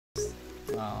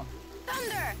Oh.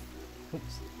 Thunder.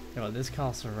 Oops. Yo, this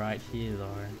castle right here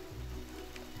though.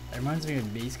 It reminds me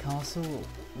of Beast Castle,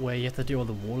 where you have to do all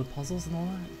the water puzzles and all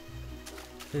that.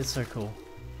 It's so cool.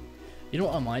 You know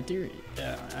what I might do?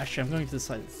 Actually, I'm going to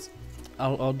decide.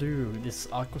 I'll do this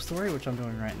Aqua story, which I'm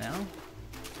doing right now,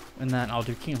 and then I'll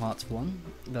do Kingdom Hearts 1.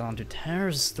 Then I'll do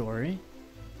Terra's story.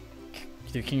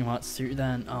 Do Kingdom Hearts 2.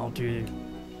 Then I'll do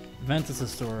Ventus'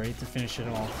 story to finish it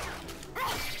off.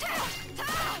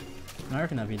 And I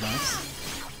reckon that'd be nice.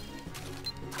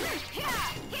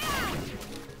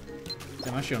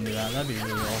 I'm actually gonna do that. That'd be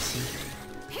really awesome.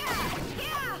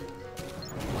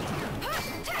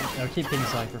 It'll keep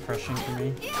things like refreshing for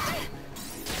me.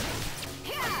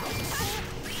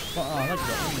 Oh, that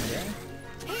got me there.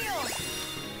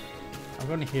 I'm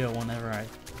gonna heal whenever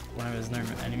there's no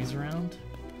enemies around.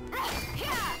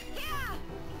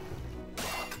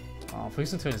 Oh,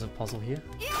 please don't tell me there's a puzzle here.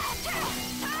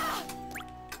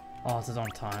 Oh, it's on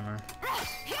timer.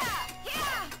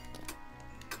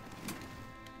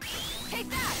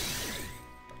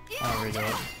 I'll redo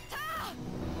it.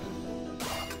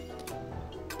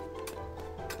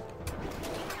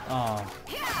 Oh,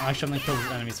 actually I'm gonna kill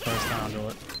these enemies first, then I'll do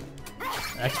it.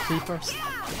 XP first?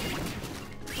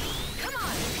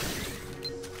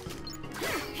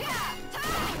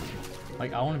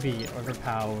 Like, I want to be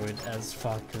overpowered as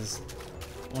fuck, because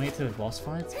when I get to the boss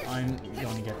fights, I'm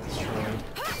going to get destroyed.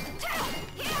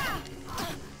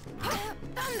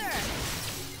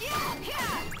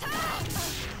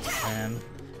 And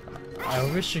I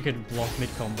wish you could block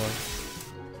mid-combo.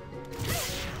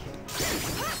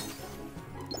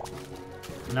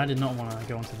 And I did not want to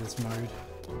go into this mode.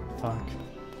 Fuck.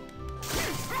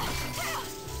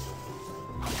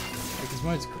 Like, this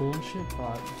mode's cool and shit,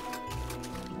 but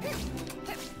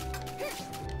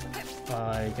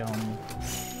like, it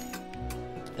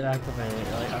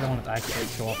activates, like, I don't want it to activate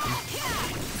too often.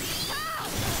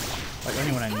 Like,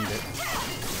 only when I need it.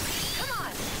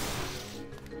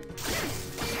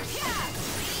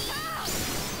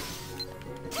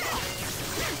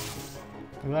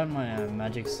 I'm glad my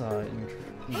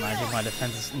my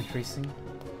defense is increasing.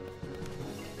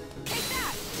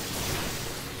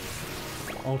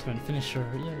 Ultimate finisher,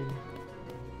 yay!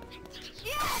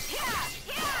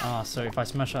 Ah, so if I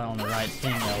smash that on the right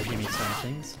thing, it'll give me certain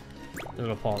things. The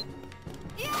little pot.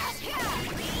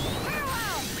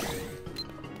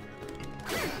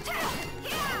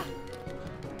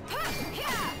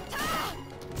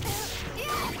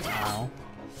 Ow.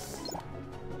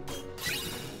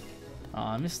 Oh,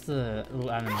 I missed the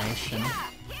little animation.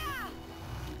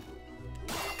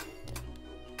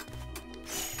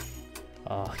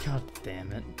 Oh, god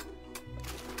damn it.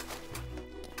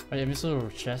 Oh yeah, I missed a little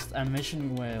chest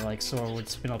animation where like Sora would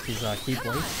spin up his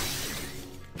keyblade.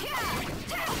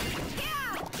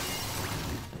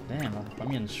 Damn, I'm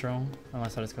getting strong.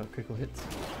 Unless I just got critical hits.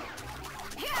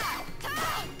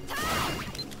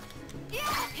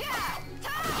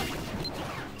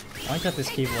 I like that this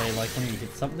keyblade, like when you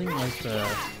hit something, like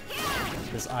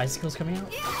this icicles coming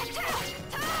out.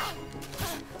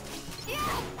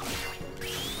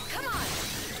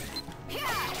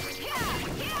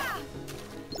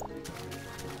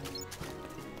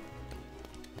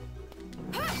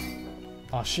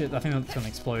 Oh shit, I think that's gonna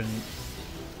explode.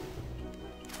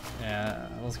 Yeah,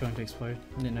 it was going to explode.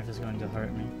 I didn't know if it was going to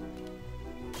hurt me.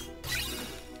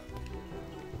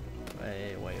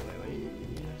 Wait.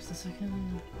 Just a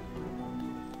second.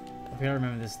 I gotta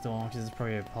remember this door, which is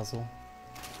probably a puzzle.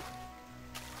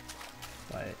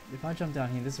 Wait, if I jump down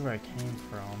here, this is where I came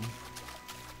from.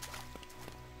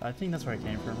 I think that's where I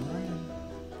came from, right?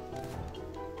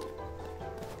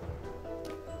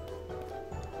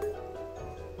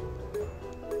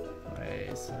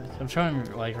 I'm trying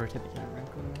to like rotate the camera.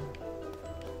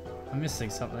 I'm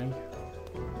missing something.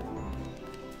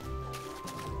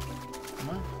 Am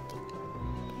I?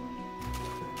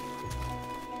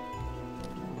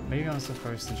 Maybe I'm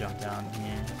supposed to jump down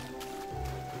here.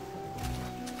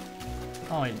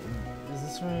 Oh wait, is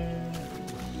this where...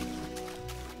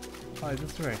 Oh,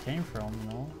 this is where I came from,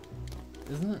 no?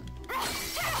 Isn't it?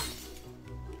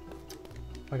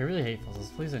 Like, I really hate puzzles.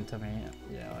 Please don't tell me.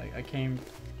 Yeah, like, I came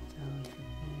down from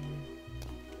here.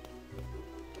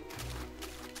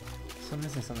 So I'm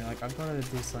missing something. Like, I've got to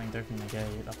do something to open the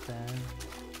gate up there.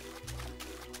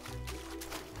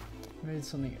 Maybe it's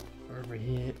something over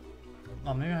here.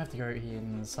 Oh, maybe I have to go here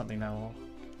and there's something that will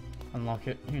unlock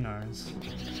it. Who knows?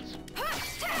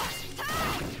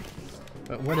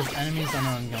 But what is enemies? I know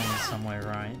I'm going somewhere,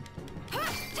 right?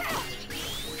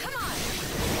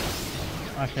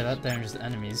 Okay, that damages the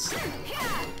enemies.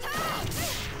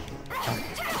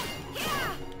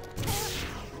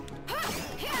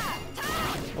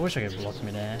 wish I could block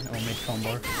mid air or mid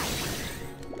combo.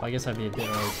 I guess I'd be a bit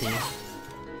OP.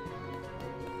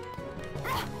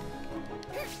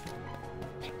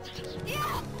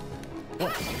 Oh,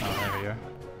 there we go.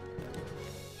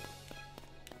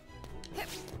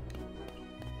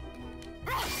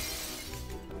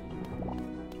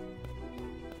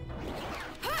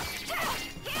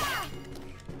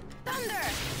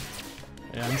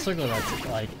 Yeah, I'm so glad that's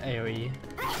like AoE.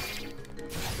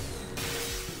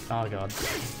 Oh god.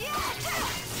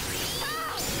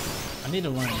 I need to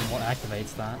learn what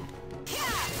activates that.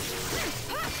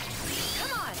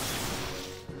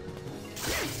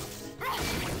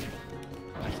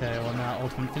 Okay, well now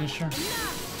ultimate finisher.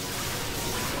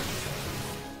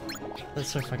 That's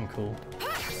so fucking cool.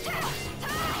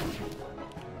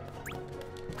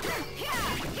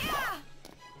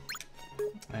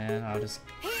 And I'll just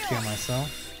cure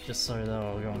myself, just so that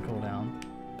I'll go on cooldown.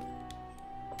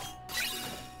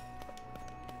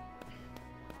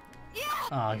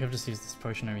 Ah, I could have just used this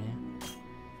potion over here.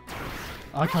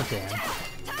 Oh, god damn.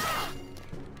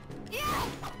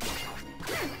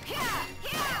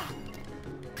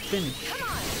 Finish.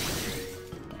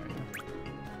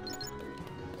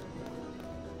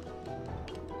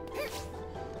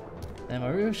 Damn, I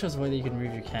really wish there was a way that you can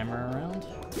move your camera around.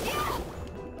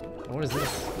 What is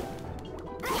this?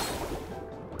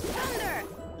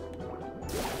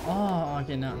 Oh,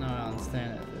 okay, no, I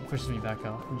understand. It pushes me back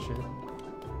up and shit.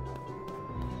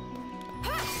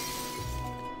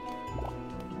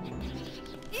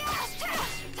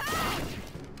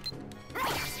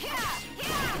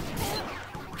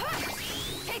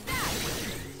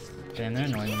 Damn, they're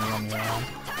annoying when they run me around.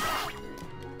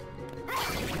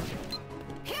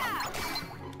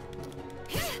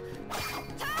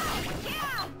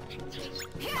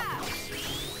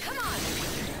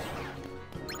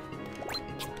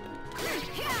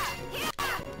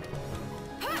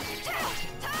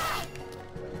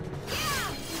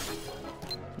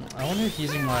 I wonder if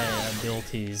using my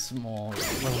abilities more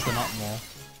levels them up more.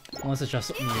 Unless it's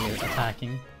just me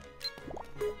attacking.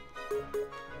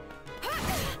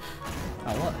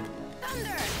 Oh, what?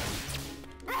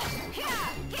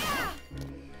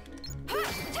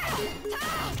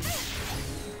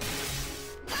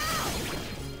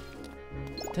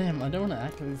 Damn, I don't want to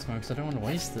activate this one because I don't want to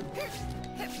waste it.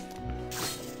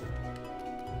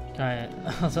 Okay,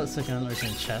 I was about to say can I open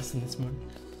a chest in this mode?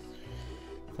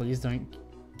 Please don't.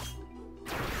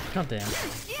 God damn.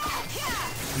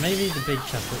 Maybe the big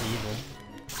chests are evil.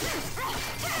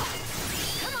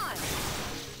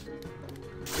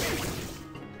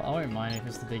 But I won't mind if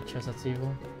it's the big chest that's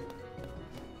evil.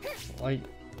 Like,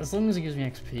 as long as it gives me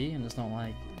XP and it's not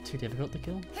like too difficult to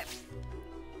kill.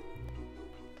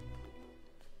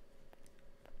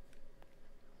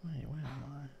 Wait, where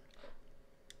am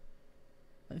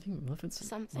I think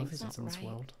Maleficent's in this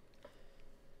world.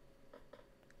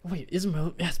 Wait,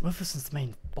 isn't yes, Maleficent's the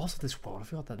main boss of this world. I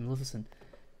forgot that Maleficent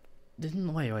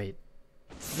didn't. Wait.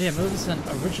 Yeah, Maleficent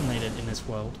originated in this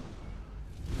world.